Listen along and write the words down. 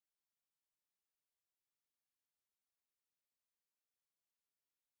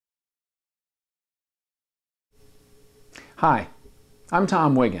Hi, I'm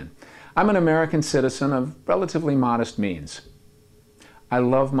Tom Wiggin. I'm an American citizen of relatively modest means. I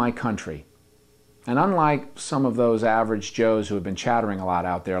love my country. And unlike some of those average Joes who have been chattering a lot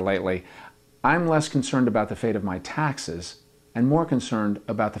out there lately, I'm less concerned about the fate of my taxes and more concerned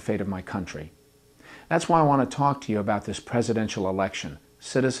about the fate of my country. That's why I want to talk to you about this presidential election,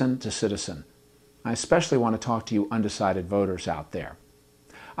 citizen to citizen. I especially want to talk to you undecided voters out there.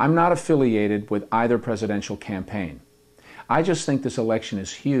 I'm not affiliated with either presidential campaign. I just think this election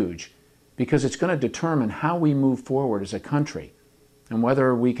is huge because it's going to determine how we move forward as a country and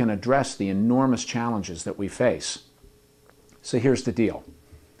whether we can address the enormous challenges that we face. So here's the deal.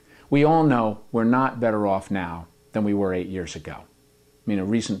 We all know we're not better off now than we were 8 years ago. I mean, a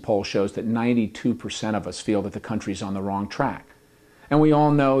recent poll shows that 92% of us feel that the country's on the wrong track. And we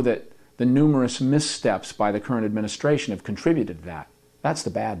all know that the numerous missteps by the current administration have contributed to that. That's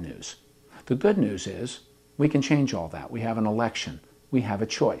the bad news. The good news is we can change all that. We have an election. We have a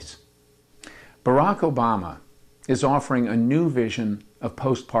choice. Barack Obama is offering a new vision of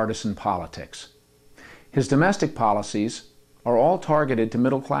post-partisan politics. His domestic policies are all targeted to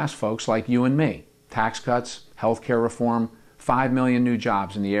middle-class folks like you and me. Tax cuts, health care reform, 5 million new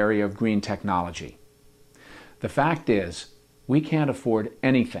jobs in the area of green technology. The fact is, we can't afford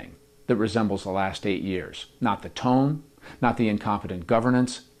anything that resembles the last 8 years. Not the tone, not the incompetent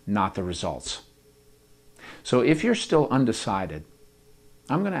governance, not the results. So if you're still undecided,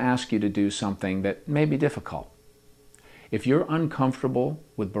 I'm going to ask you to do something that may be difficult. If you're uncomfortable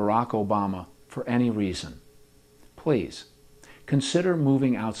with Barack Obama for any reason, please consider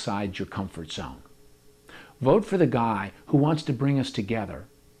moving outside your comfort zone. Vote for the guy who wants to bring us together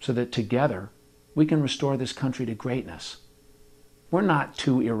so that together we can restore this country to greatness. We're not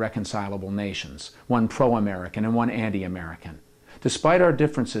two irreconcilable nations, one pro-American and one anti-American. Despite our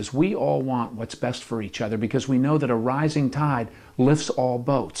differences, we all want what's best for each other because we know that a rising tide lifts all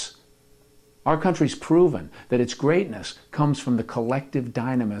boats. Our country's proven that its greatness comes from the collective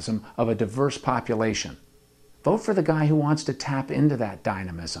dynamism of a diverse population. Vote for the guy who wants to tap into that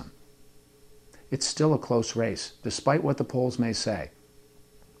dynamism. It's still a close race, despite what the polls may say.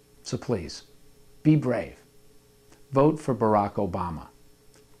 So please, be brave. Vote for Barack Obama.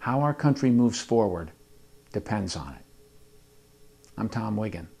 How our country moves forward depends on it. I'm Tom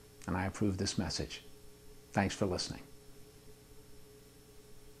Wiggin, and I approve this message. Thanks for listening.